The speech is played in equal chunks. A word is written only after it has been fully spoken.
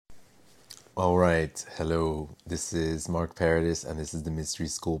All right. Hello. This is Mark Paradis, and this is the Mystery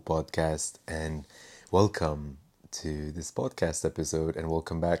School podcast. And welcome to this podcast episode, and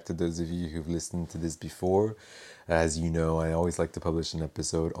welcome back to those of you who've listened to this before. As you know, I always like to publish an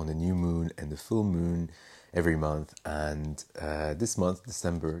episode on the new moon and the full moon every month. And this month,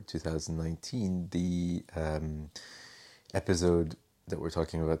 December 2019, the episode that we're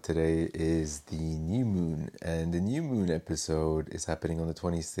talking about today is the new moon, and the new moon episode is happening on the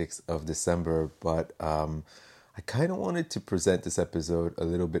 26th of December, but I kind of wanted to present this episode a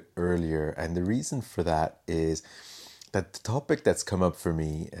little bit earlier, and the reason for that is that the topic that's come up for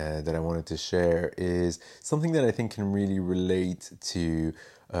me that I wanted to share is something that I think can really relate to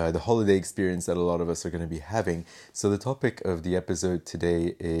the holiday experience that a lot of us are going to be having. So, the topic of the episode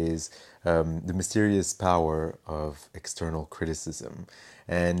today is the mysterious power of external criticism.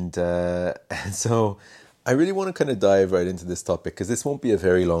 And, and so I really want to kind of dive right into this topic because this won't be a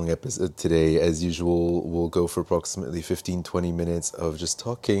very long episode today. As usual, we'll go for approximately 15-20 minutes of just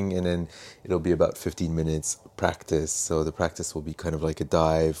talking, and then it'll be about 15 minutes practice. So the practice will be kind of like a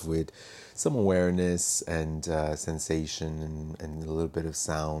dive with some awareness and sensation and a little bit of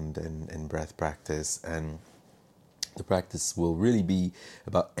sound and breath practice. And the practice will really be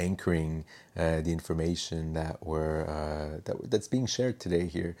about anchoring the information that's being shared today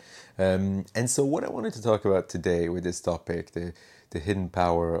here. And so, what I wanted to talk about today with this topic, the hidden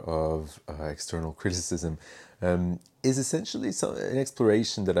power of external criticism, is essentially an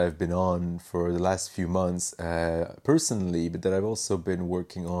exploration that I've been on for the last few months personally, but that I've also been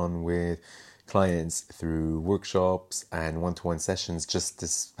working on with clients through workshops and one-to-one sessions. Just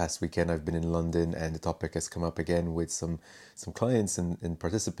this past weekend, I've been in London, and the topic has come up again with some clients and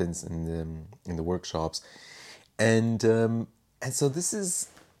participants in the workshops, and so this is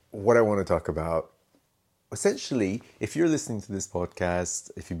what I want to talk about. Essentially, if you're listening to this podcast,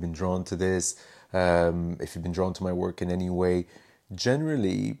 if you've been drawn to this, if you've been drawn to my work in any way,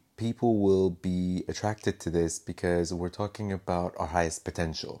 generally people will be attracted to this because we're talking about our highest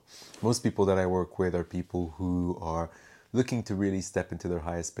potential. Most people that I work with are people who are looking to really step into their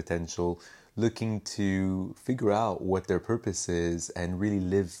highest potential, looking to figure out what their purpose is and really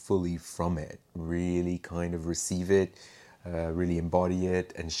live fully from it, really kind of receive it, really embody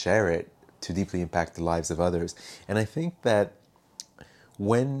it and share it to deeply impact the lives of others. And I think that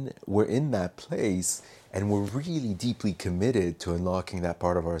when we're in that place and we're really deeply committed to unlocking that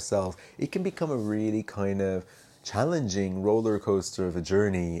part of ourselves, it can become a really kind of challenging roller coaster of a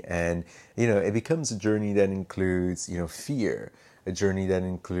journey. And, it becomes a journey that includes, fear, a journey that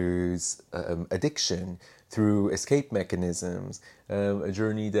includes addiction through escape mechanisms, a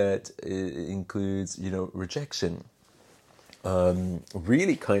journey that includes, rejection,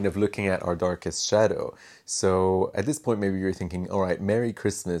 really kind of looking at our darkest shadow. So at this point, maybe you're thinking, all right, Merry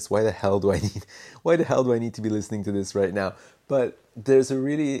Christmas. Why the hell do I need to be listening to this right now? But there's a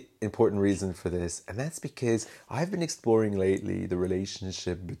really important reason for this. And that's because I've been exploring lately the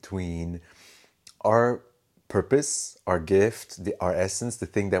relationship between our purpose, our gift, our essence, the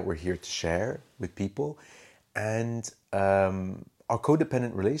thing that we're here to share with people, and our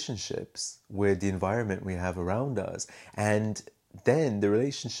codependent relationships with the environment we have around us, and then the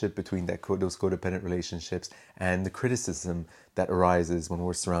relationship between those codependent relationships and the criticism that arises when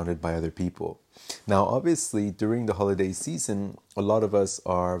we're surrounded by other people. Now, obviously, during the holiday season, a lot of us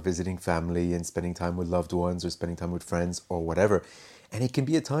are visiting family and spending time with loved ones or spending time with friends or whatever. And it can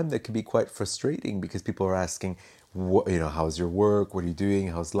be a time that can be quite frustrating because people are asking, how's your work? What are you doing?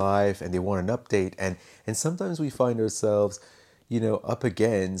 How's life? And they want an update. And sometimes we find ourselves, up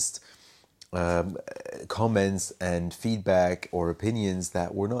against comments and feedback or opinions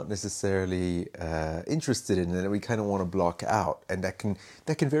that we're not necessarily interested in, and that we kind of want to block out. And that can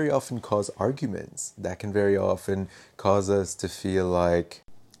very often cause arguments. That can very often cause us to feel like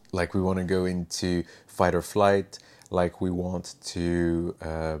we want to go into fight or flight, like we want to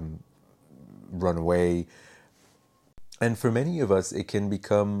run away. And for many of us, it can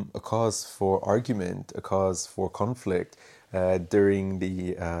become a cause for argument, a cause for conflict during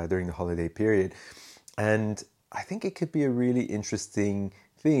the holiday period. And I think it could be a really interesting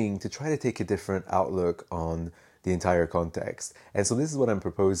thing to try to take a different outlook on the entire context. And so this is what I'm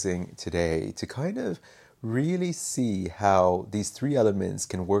proposing today, to kind of really see how these three elements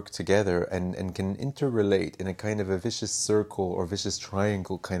can work together and can interrelate in a kind of a vicious circle or vicious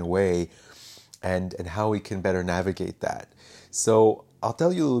triangle kind of way, and how we can better navigate that. So I'll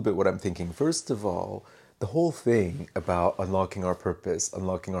tell you a little bit what I'm thinking. First of all, the whole thing about unlocking our purpose,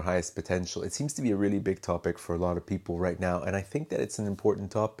 unlocking our highest potential, it seems to be a really big topic for a lot of people right now. And I think that it's an important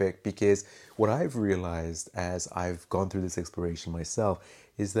topic because what I've realized as I've gone through this exploration myself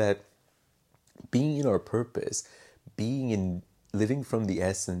is that being in our purpose, being in living from the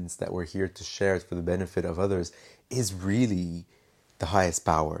essence that we're here to share for the benefit of others is really the highest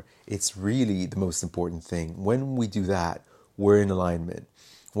power. It's really the most important thing. When we do that, we're in alignment.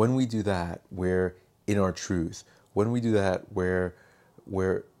 When we do that, we're in our truth. When we do that, we're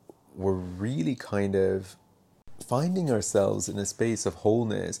really kind of finding ourselves in a space of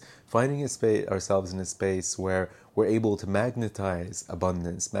wholeness, finding ourselves in a space where we're able to magnetize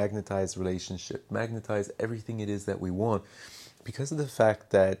abundance, magnetize relationship, magnetize everything it is that we want, because of the fact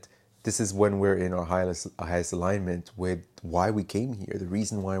that this is when we're in our highest alignment with why we came here, the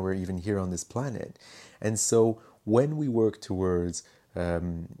reason why we're even here on this planet. And so when we work towards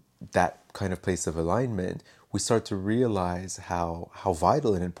that kind of place of alignment, we start to realize how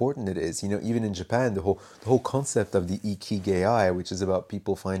vital and important it is. Even in Japan, the whole concept of the ikigai, which is about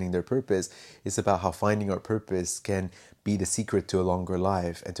people finding their purpose, is about how finding our purpose can be the secret to a longer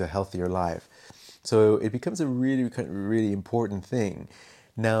life and to a healthier life. So it becomes a really, really important thing.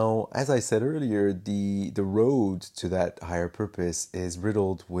 Now, as I said earlier, the road to that higher purpose is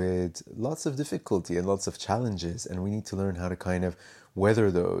riddled with lots of difficulty and lots of challenges, and we need to learn how to kind of weather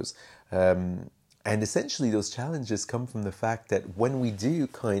those. And essentially, those challenges come from the fact that when we do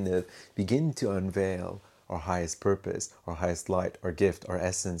kind of begin to unveil our highest purpose, our highest light, our gift, our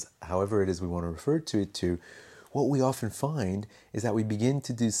essence, however it is we want to refer to it to, what we often find is that we begin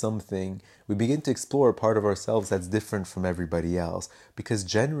to do something, we begin to explore a part of ourselves that's different from everybody else. Because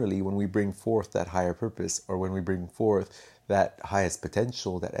generally, when we bring forth that higher purpose, or when we bring forth that highest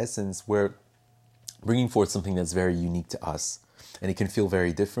potential, that essence, we're bringing forth something that's very unique to us. And it can feel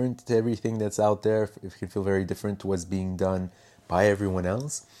very different to everything that's out there. It can feel very different to what's being done by everyone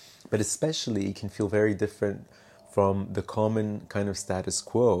else. But especially, it can feel very different from the common kind of status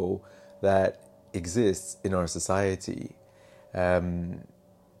quo that exists in our society.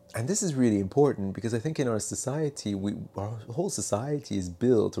 And this is really important because I think in our society, our whole society is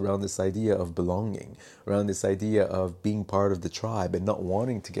built around this idea of belonging, around this idea of being part of the tribe and not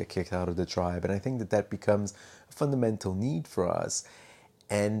wanting to get kicked out of the tribe. And I think that becomes a fundamental need for us.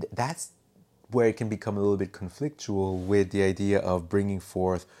 And that's where it can become a little bit conflictual with the idea of bringing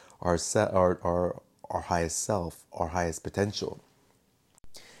forth our highest self, our highest potential.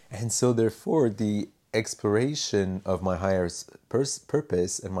 And so therefore, the exploration of my highest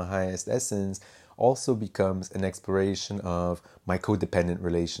purpose and my highest essence also becomes an exploration of my codependent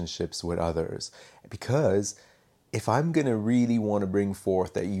relationships with others. Because if I'm going to really want to bring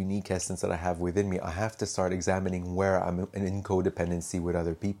forth that unique essence that I have within me, I have to start examining where I'm in codependency with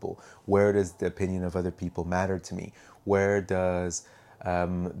other people. Where does the opinion of other people matter to me? Where does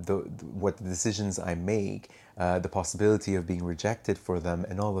what the decisions I make, the possibility of being rejected for them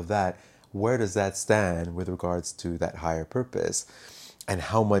and all of that, where does that stand with regards to that higher purpose? And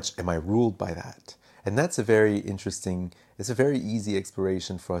how much am I ruled by that? And that's a very interesting, it's a very easy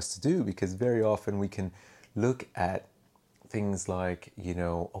exploration for us to do, because very often we can look at things like,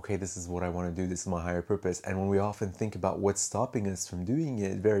 okay, this is what I want to do, this is my higher purpose. And when we often think about what's stopping us from doing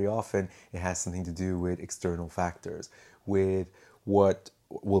it, very often it has something to do with external factors, with what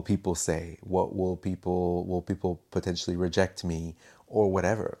will people say, what will people potentially reject me, or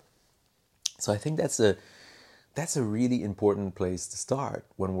whatever. So I think that's a really important place to start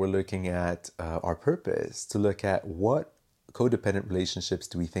when we're looking at our purpose, to look at what codependent relationships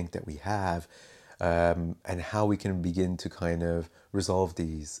do we think that we have, and how we can begin to kind of resolve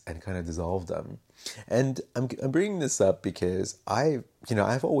these and kind of dissolve them. And I'm bringing this up because I've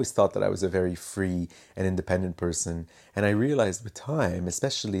always thought that I was a very free and independent person, and I realized with time,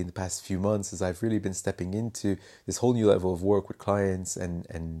 especially in the past few months, as I've really been stepping into this whole new level of work with clients and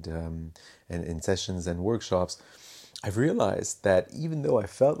in sessions and workshops, I've realized that even though I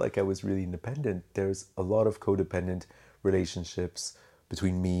felt like I was really independent, there's a lot of codependent relationships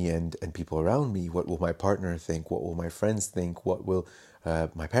between me and people around me. What will my partner think? What will my friends think? What will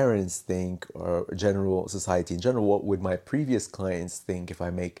my parents think? Or general society in general? What would my previous clients think if I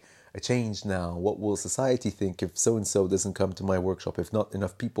make a change now? What will society think if so-and-so doesn't come to my workshop, if not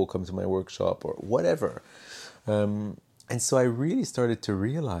enough people come to my workshop, or whatever? And so I really started to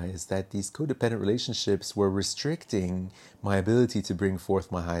realize that these codependent relationships were restricting my ability to bring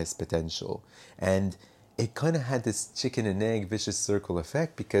forth my highest potential. And it kind of had this chicken and egg vicious circle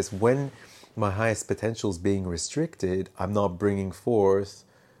effect, because when my highest potential is being restricted, I'm not bringing forth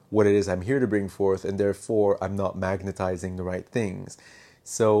what it is I'm here to bring forth, and therefore I'm not magnetizing the right things.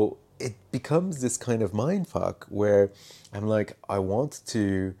 So it becomes this kind of mindfuck where I'm like, I want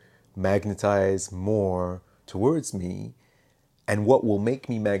to magnetize more towards me, and what will make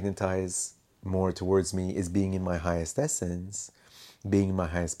me magnetize more towards me is being in my highest essence. being my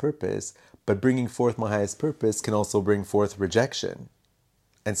highest purpose, but bringing forth my highest purpose can also bring forth rejection.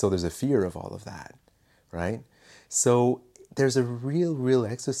 And so there's a fear of all of that, right? So there's a real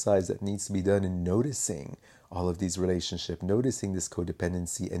exercise that needs to be done in noticing all of these relationships, noticing this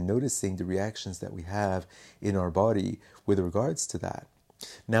codependency, and noticing the reactions that we have in our body with regards to that.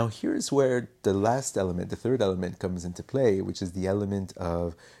 Now, here's where the last element, the third element, comes into play, which is the element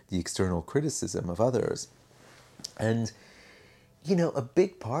of the external criticism of others. And a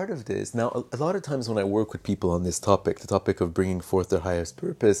big part of this, now, a lot of times when I work with people on this topic, the topic of bringing forth their highest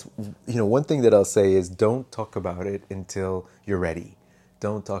purpose, one thing that I'll say is don't talk about it until you're ready.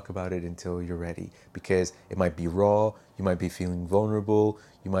 Don't talk about it until you're ready, because it might be raw, you might be feeling vulnerable,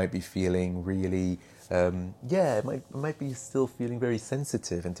 you might be feeling really, it might be still feeling very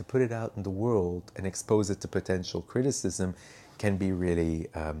sensitive, and to put it out in the world and expose it to potential criticism can be really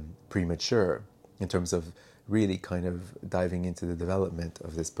premature in terms of really kind of diving into the development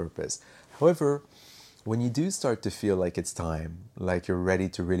of this purpose. However, when you do start to feel like it's time, like you're ready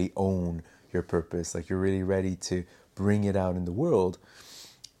to really own your purpose, like you're really ready to bring it out in the world,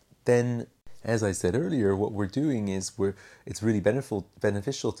 then, as I said earlier, what we're doing is it's really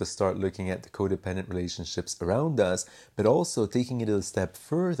beneficial to start looking at the codependent relationships around us, but also taking it a step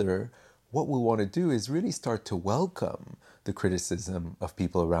further. What we want to do is really start to welcome the criticism of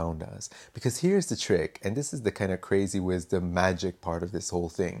people around us. Because here's the trick, and this is the kind of crazy wisdom, magic part of this whole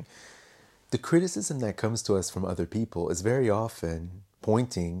thing. The criticism that comes to us from other people is very often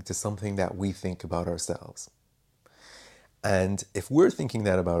pointing to something that we think about ourselves. And if we're thinking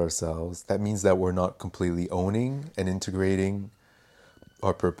that about ourselves, that means that we're not completely owning and integrating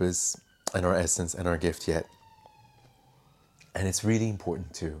our purpose and our essence and our gift yet. And it's really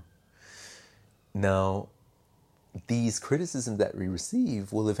important too. Now, these criticisms that we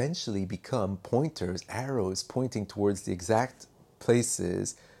receive will eventually become pointers, arrows pointing towards the exact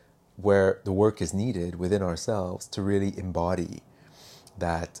places where the work is needed within ourselves to really embody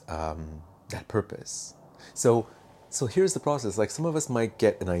that purpose. So here's the process. Like, some of us might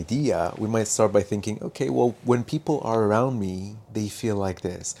get an idea. We might start by thinking, okay, well, when people are around me, they feel like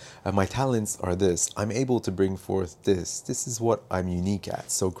this. My talents are this. I'm able to bring forth this. This is what I'm unique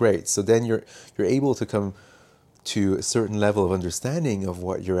at. So great. So then you're able to come to a certain level of understanding of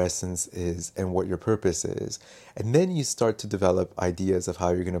what your essence is and what your purpose is. And then you start to develop ideas of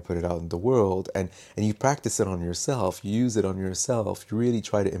how you're going to put it out in the world, and you practice it on yourself, you use it on yourself, you really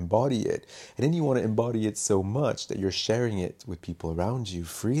try to embody it. And then you want to embody it so much that you're sharing it with people around you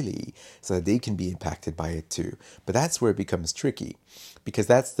freely so that they can be impacted by it too. But that's where it becomes tricky, because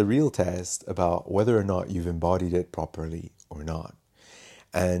that's the real test about whether or not you've embodied it properly or not.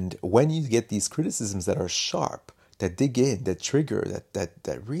 And when you get these criticisms that are sharp, that dig in, that trigger,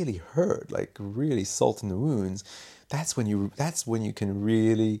 that really hurt, like really salt in the wounds, that's when you can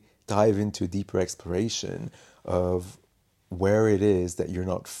really dive into a deeper exploration of where it is that you're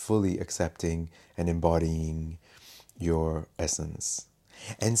not fully accepting and embodying your essence.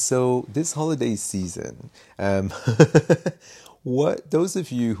 And so this holiday season, those of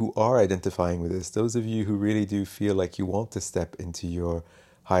you who are identifying with this, those of you who really do feel like you want to step into your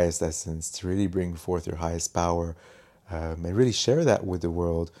highest essence, to really bring forth your highest power, and really share that with the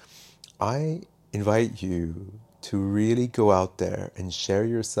world, I invite you to really go out there and share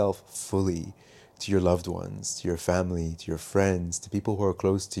yourself fully to your loved ones, to your family, to your friends, to people who are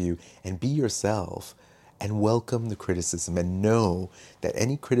close to you, and be yourself. And welcome the criticism, and know that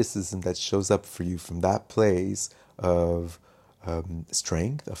any criticism that shows up for you from that place of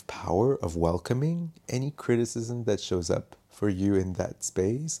strength, of power, of welcoming, any criticism that shows up for you in that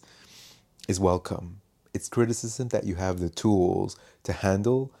space is welcome. It's criticism that you have the tools to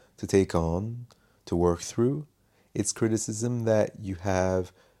handle, to take on, to work through. It's criticism that you'll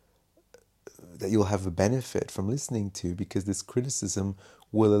have a benefit from listening to, because this criticism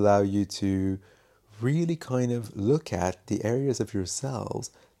will allow you to really kind of look at the areas of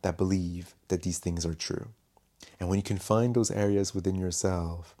yourselves that believe that these things are true. And when you can find those areas within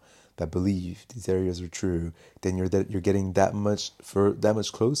yourself that believe these areas are true, then you're getting that much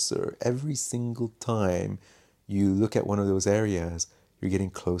closer. Every single time you look at one of those areas, you're getting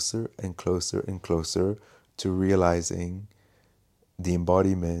closer and closer and closer to realizing the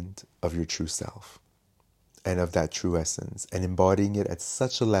embodiment of your true self and of that true essence, and embodying it at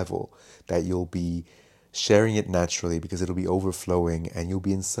such a level that you'll be sharing it naturally, because it'll be overflowing, and you'll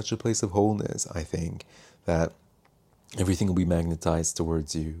be in such a place of wholeness, I think, that everything will be magnetized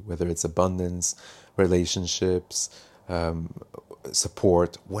towards you, whether it's abundance, relationships,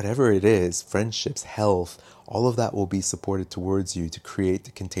 support, whatever it is, friendships, health, all of that will be supported towards you to create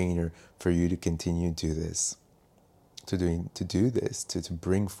the container for you to continue to do this. to do this, to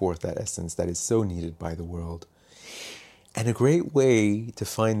bring forth that essence that is so needed by the world. And a great way to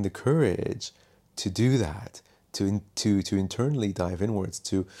find the courage to do that, to internally dive inwards,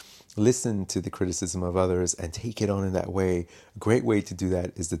 to listen to the criticism of others and take it on in that way. A great way to do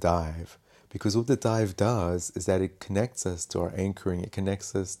that is the dive. Because what the dive does is that it connects us to our anchoring, it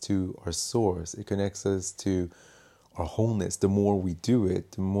connects us to our source, it connects us to our wholeness. The more we do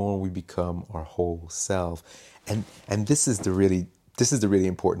it, the more we become our whole self. And this is the really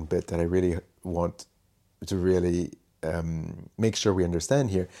important bit that I really want to really make sure we understand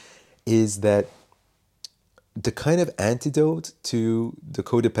here, is that the kind of antidote to the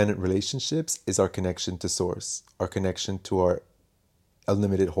codependent relationships is our connection to source, our connection to our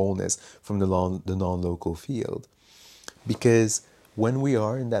unlimited wholeness from the non-local field. Because when we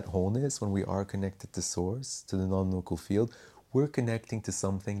are in that wholeness, when we are connected to source, to the non-local field, we're connecting to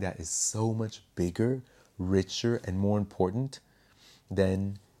something that is so much bigger, richer, and more important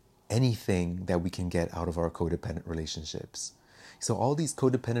than anything that we can get out of our codependent relationships. So all these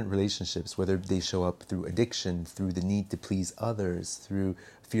codependent relationships, whether they show up through addiction, through the need to please others, through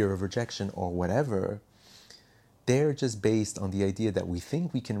fear of rejection or whatever, they're just based on the idea that we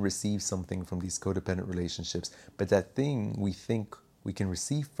think we can receive something from these codependent relationships, but that thing we think we can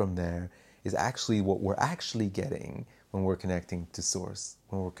receive from there is actually what we're actually getting when we're connecting to source,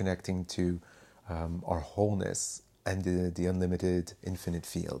 when we're connecting to our wholeness and the unlimited infinite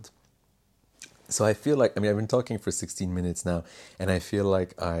field. So I feel like, I've been talking for 16 minutes now, and I feel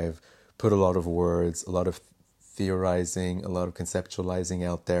like I've put a lot of words, a lot of theorizing, a lot of conceptualizing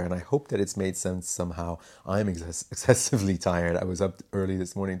out there, and I hope that it's made sense somehow. I'm excessively tired. I was up early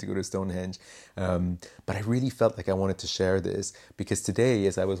this morning to go to Stonehenge, but I really felt like I wanted to share this, because today,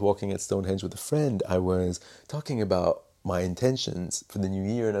 as I was walking at Stonehenge with a friend, I was talking about my intentions for the new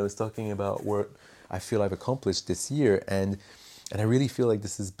year, and I was talking about what I feel I've accomplished this year, and I really feel like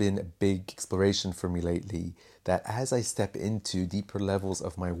this has been a big exploration for me lately, that as I step into deeper levels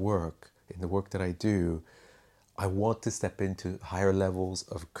of my work, in the work that I do, I want to step into higher levels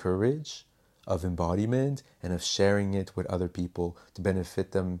of courage, of embodiment, and of sharing it with other people to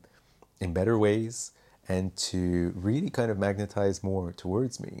benefit them in better ways, and to really kind of magnetize more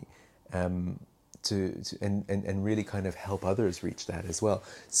towards me, and really kind of help others reach that as well.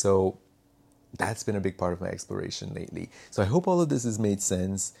 So that's been a big part of my exploration lately. So I hope all of this has made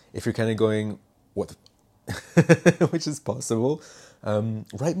sense. If you're kind of going, what, which is possible,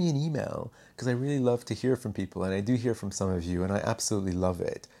 write me an email, because I really love to hear from people, and I do hear from some of you, and I absolutely love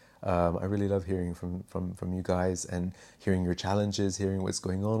it. I really love hearing from you guys, and hearing your challenges, hearing what's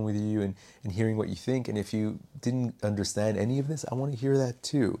going on with you, and hearing what you think. And if you didn't understand any of this, I want to hear that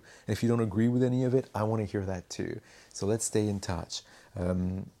too. And if you don't agree with any of it, I want to hear that too. So let's stay in touch.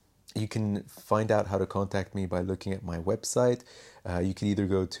 You can find out how to contact me by looking at my website. You can either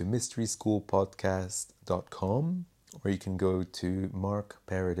go to mysteryschoolpodcast.com, or you can go to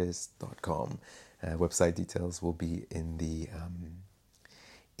markparadis.com. Website details will be in the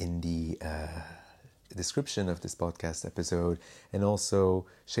description of this podcast episode. And also,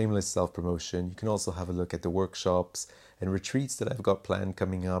 shameless self-promotion, you can also have a look at the workshops and retreats that I've got planned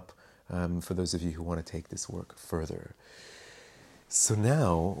coming up, for those of you who want to take this work further. So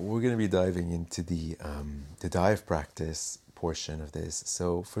now we're going to be diving into the dive practice portion of this.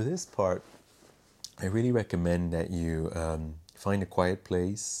 So for this part, I really recommend that you find a quiet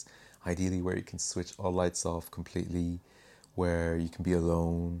place, ideally where you can switch all lights off completely, where you can be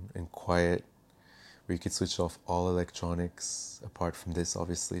alone and quiet, where you can switch off all electronics apart from this,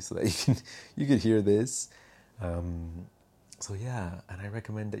 obviously, so that you can hear this. So yeah, and I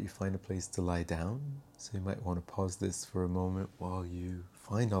recommend that you find a place to lie down. So you might want to pause this for a moment while you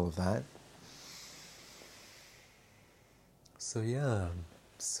find all of that. So yeah,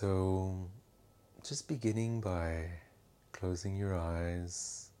 so just beginning by closing your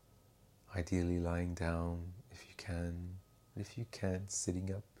eyes, ideally lying down if you can. If you can't,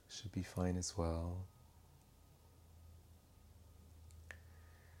 sitting up should be fine as well.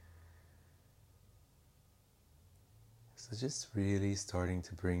 So just really starting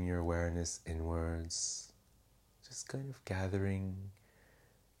to bring your awareness inwards, just kind of gathering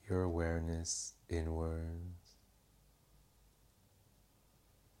your awareness inwards.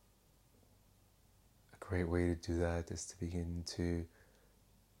 A great way to do that is to begin to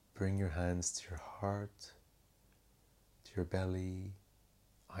bring your hands to your heart, to your belly.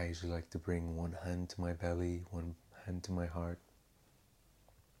 I usually like to bring one hand to my belly, one hand to my heart.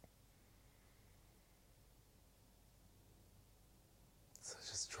 So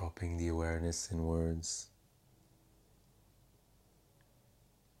just dropping the awareness inwards.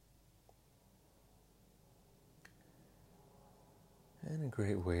 And a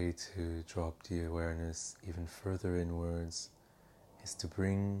great way to drop the awareness even further inwards is to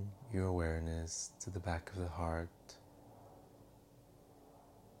bring your awareness to the back of the heart.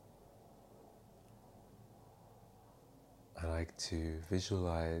 I like to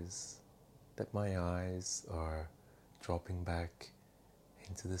visualize that my eyes are dropping back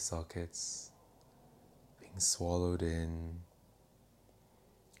into the sockets, being swallowed in,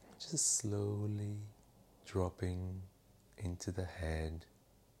 just slowly dropping into the head,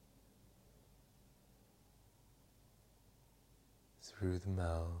 through the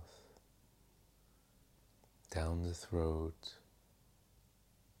mouth, down the throat,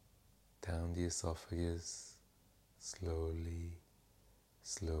 down the esophagus, slowly,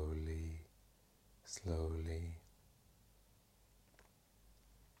 slowly, slowly.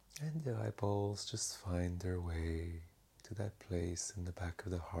 And the eyeballs just find their way to that place in the back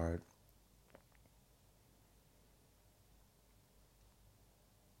of the heart.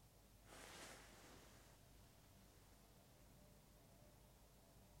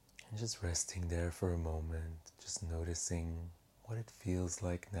 And just resting there for a moment, just noticing what it feels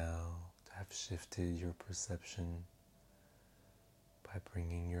like now to have shifted your perception by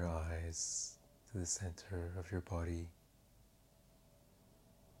bringing your eyes to the center of your body.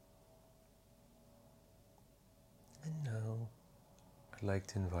 And now, I'd like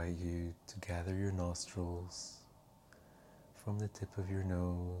to invite you to gather your nostrils from the tip of your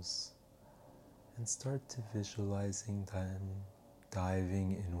nose and start to visualizing them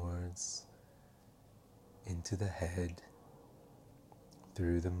diving inwards into the head,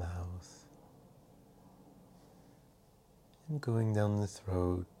 through the mouth, and going down the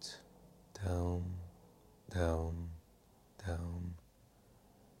throat, down, down, down,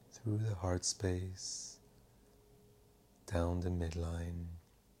 through the heart space, down the midline,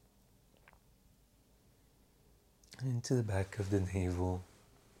 and into the back of the navel.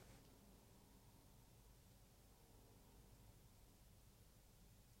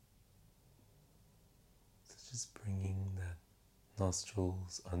 So just bringing the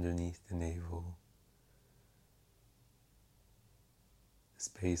nostrils underneath the navel. The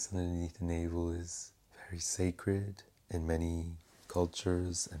space underneath the navel is very sacred in many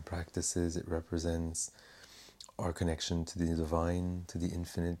cultures and practices. It represents our connection to the divine, to the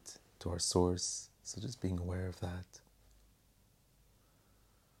infinite, to our source. So just being aware of that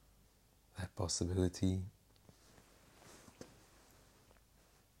possibility.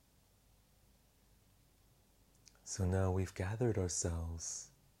 So now we've gathered ourselves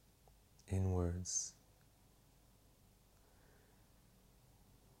inwards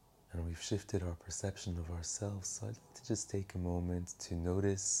and we've shifted our perception of ourselves. So I'd like to just take a moment to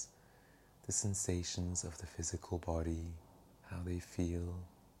notice the sensations of the physical body, how they feel,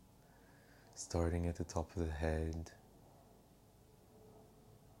 starting at the top of the head,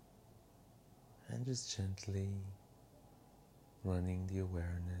 and just gently running the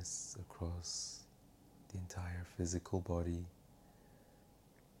awareness across the entire physical body,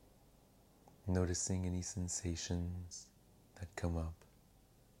 noticing any sensations that come up,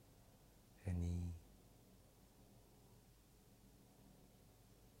 any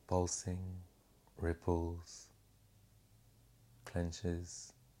pulsing, ripples,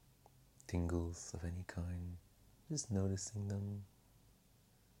 clenches, tingles of any kind, just noticing them.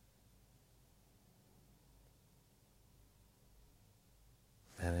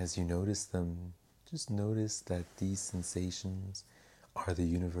 And as you notice them, just notice that these sensations are the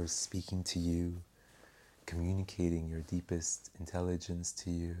universe speaking to you, communicating your deepest intelligence to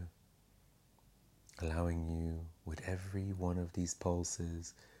you, allowing you with every one of these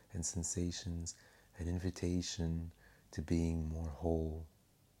pulses and sensations an invitation to being more whole,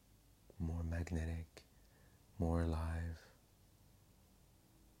 more magnetic, more alive.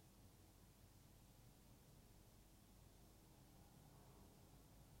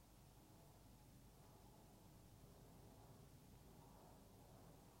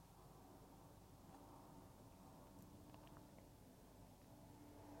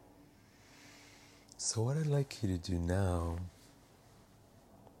 So what I'd like you to do now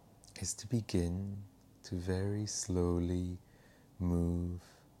is to begin to very slowly move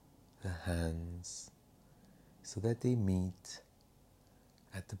the hands so that they meet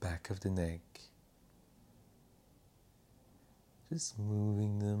at the back of the neck. Just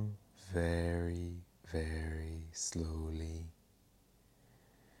moving them very, very slowly.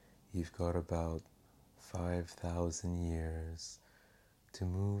 You've got about 5,000 years to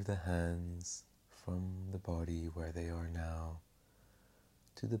move the hands from the body where they are now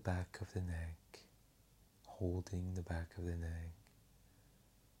to the back of the neck, holding the back of the neck,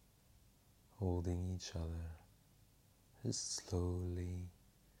 holding each other Just slowly,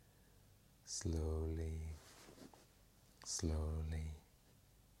 slowly, slowly.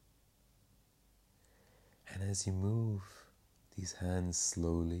 And as you move these hands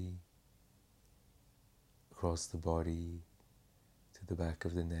slowly across the body to the back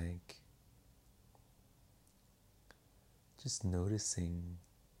of the neck, just noticing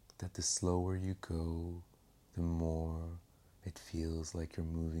that the slower you go, the more it feels like you're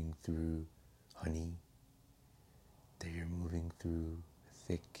moving through honey, that you're moving through a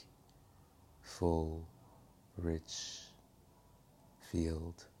thick, full, rich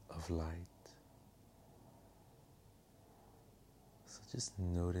field of light. So just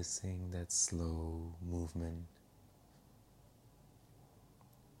noticing that slow movement.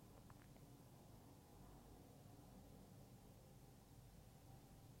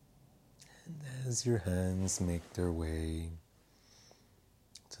 And as your hands make their way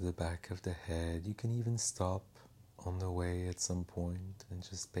to the back of the head, you can even stop on the way at some point and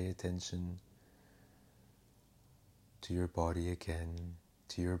just pay attention to your body again,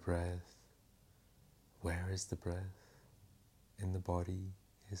 to your breath. Where is the breath in the body?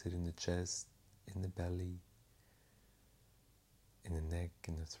 Is it in the chest, in the belly, in the neck,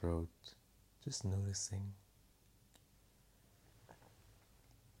 in the throat? Just noticing.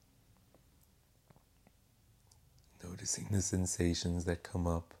 Noticing the sensations that come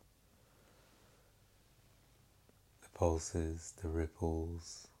up, the pulses, the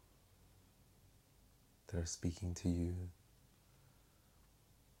ripples that are speaking to you.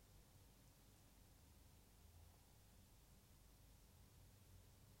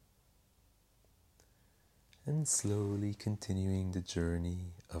 And slowly continuing the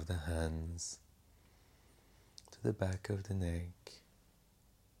journey of the hands to the back of the neck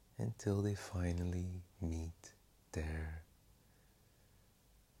until they finally meet there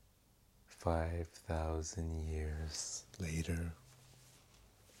 5,000 years later.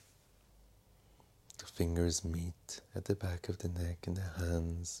 The fingers meet at the back of the neck and the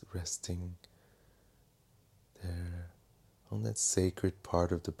hands resting there on that sacred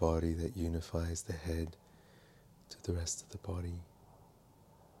part of the body that unifies the head to the rest of the body,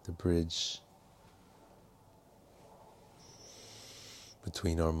 the bridge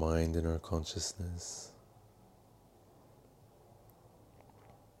between our mind and our consciousness.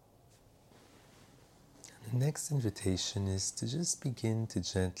 And the next invitation is to just begin to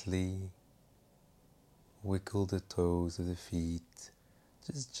gently wiggle the toes of the feet,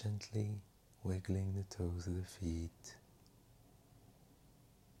 just gently wiggling the toes of the feet.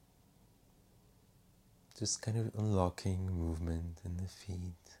 Just kind of unlocking movement in the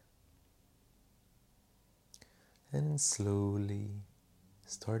feet. And slowly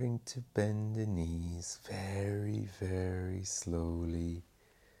starting to bend the knees very, very slowly.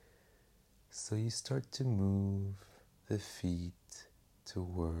 So you start to move the feet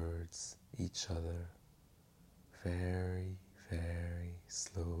towards each other very, very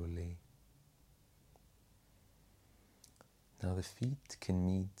slowly. Now the feet can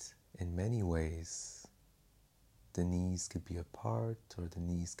meet in many ways. The knees could be apart, or the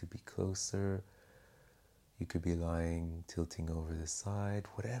knees could be closer. You could be lying, tilting over the side.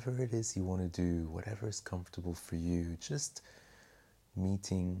 Whatever it is you want to do, whatever is comfortable for you, just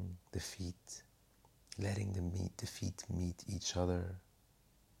meeting the feet, letting the feet meet each other,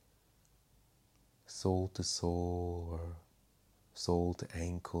 sole to sole, or sole to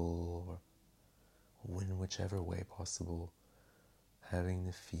ankle, or in whichever way possible. Having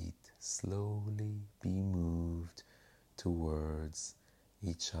the feet slowly be moved towards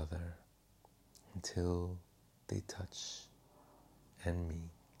each other until they touch and meet.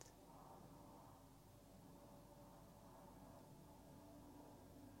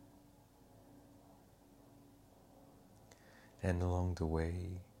 And along the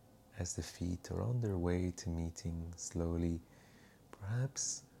way, as the feet are on their way to meeting slowly,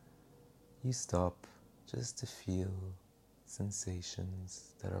 perhaps you stop just to feel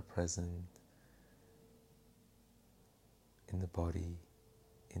sensations that are present in the body,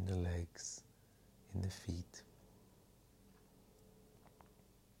 in the legs, in the feet.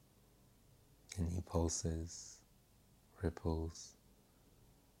 Any pulses, ripples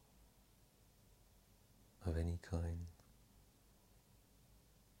of any kind.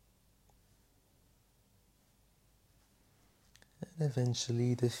 And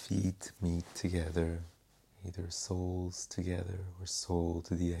eventually the feet meet together, either soles together or sole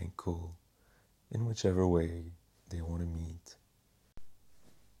to the ankle, in whichever way they want to meet.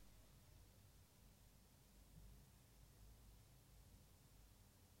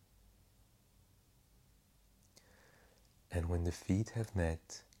 And when the feet have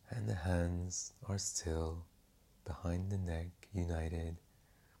met and the hands are still, behind the neck united.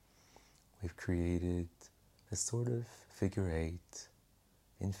 We've created a sort of figure eight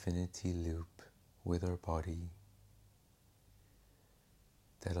infinity loop with our body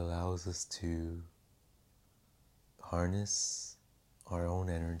that allows us to harness our own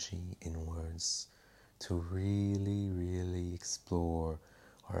energy inwards, to really, really explore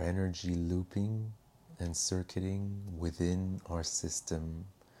our energy looping and circuiting within our system,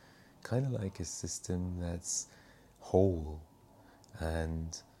 kind of like a system that's whole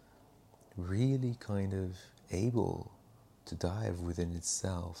and really kind of able to dive within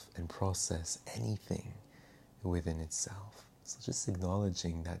itself and process anything within itself. So just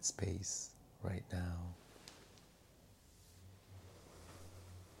acknowledging that space right now.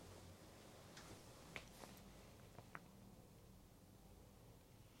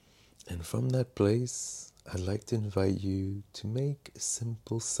 And from that place, I'd like to invite you to make a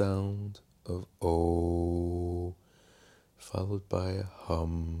simple sound of O, followed by a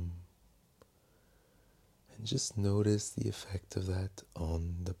hum. And just notice the effect of that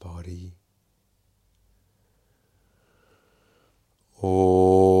on the body.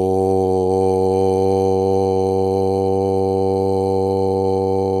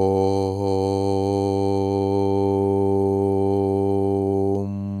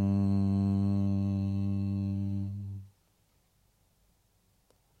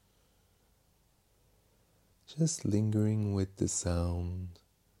 Just lingering with the sound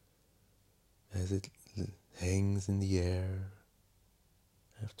as it hangs in the air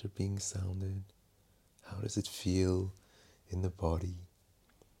after being sounded. How does it feel in the body?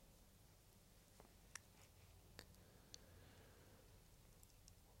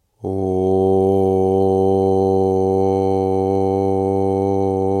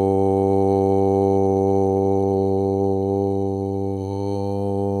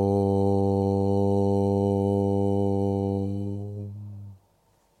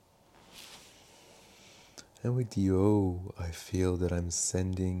 And with the O, I feel that I'm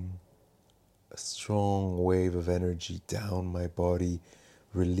sending a strong wave of energy down my body,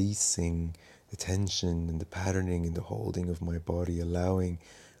 releasing the tension and the patterning and the holding of my body, allowing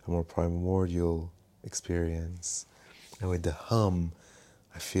a more primordial experience. And with the hum,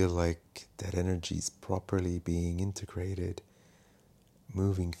 I feel like that energy is properly being integrated,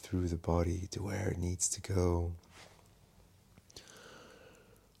 moving through the body to where it needs to go.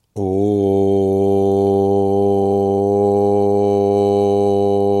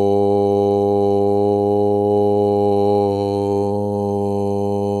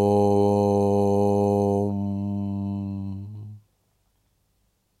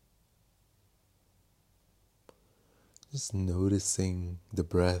 Just noticing the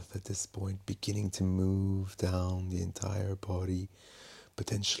breath at this point beginning to move down the entire body,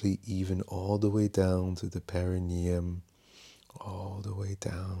 potentially even all the way down to the perineum, all the way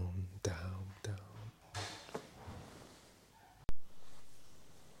down, down, down.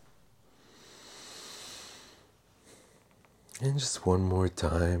 And just one more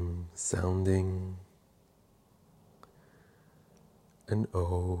time, sounding an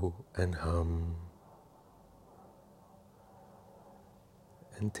O and hum,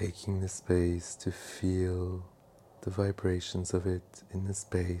 and taking the space to feel the vibrations of it in the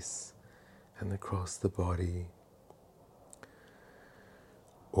space and across the body.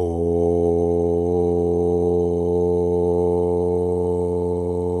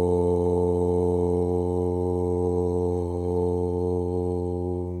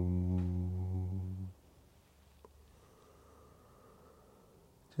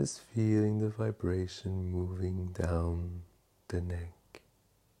 Just feeling the vibration moving down the neck,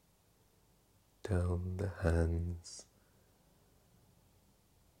 down the hands,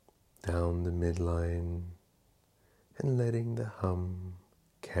 down the midline, and letting the hum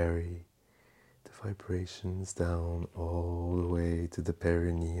carry the vibrations down all the way to the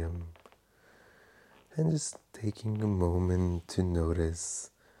perineum. And just taking a moment to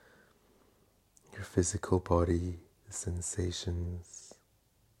notice your physical body, the sensations.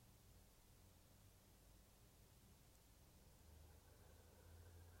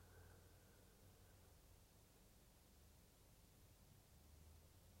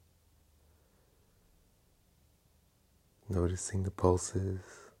 Noticing the pulses,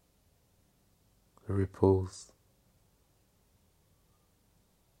 the ripples,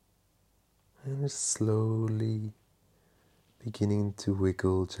 and just slowly beginning to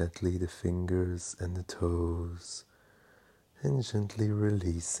wiggle gently the fingers and the toes, and gently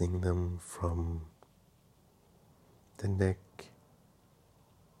releasing them from the neck,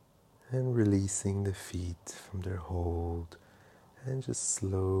 and releasing the feet from their hold, and just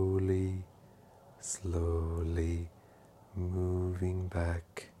slowly Slowly moving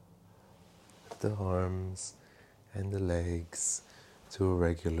back the arms and the legs to a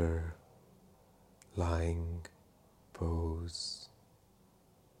regular lying pose,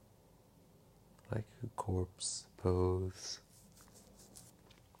 like a corpse pose,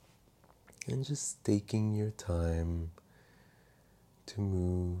 and just taking your time to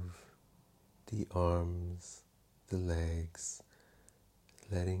move the arms, the legs,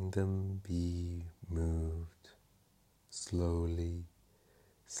 letting them be moved slowly,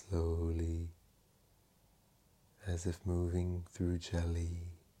 slowly, as if moving through jelly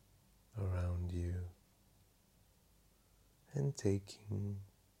around you, and taking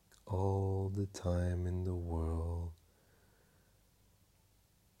all the time in the world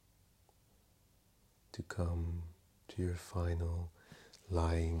to come to your final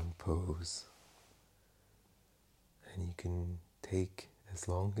lying pose. And you can take as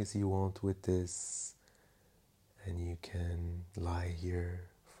long as you want with this, and you can lie here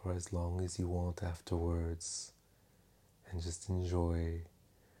for as long as you want afterwards, and just enjoy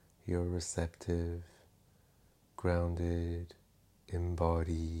your receptive, grounded,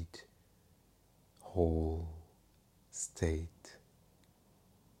 embodied, whole state.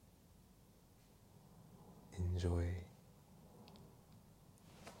 Enjoy.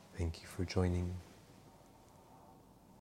 Thank you for joining.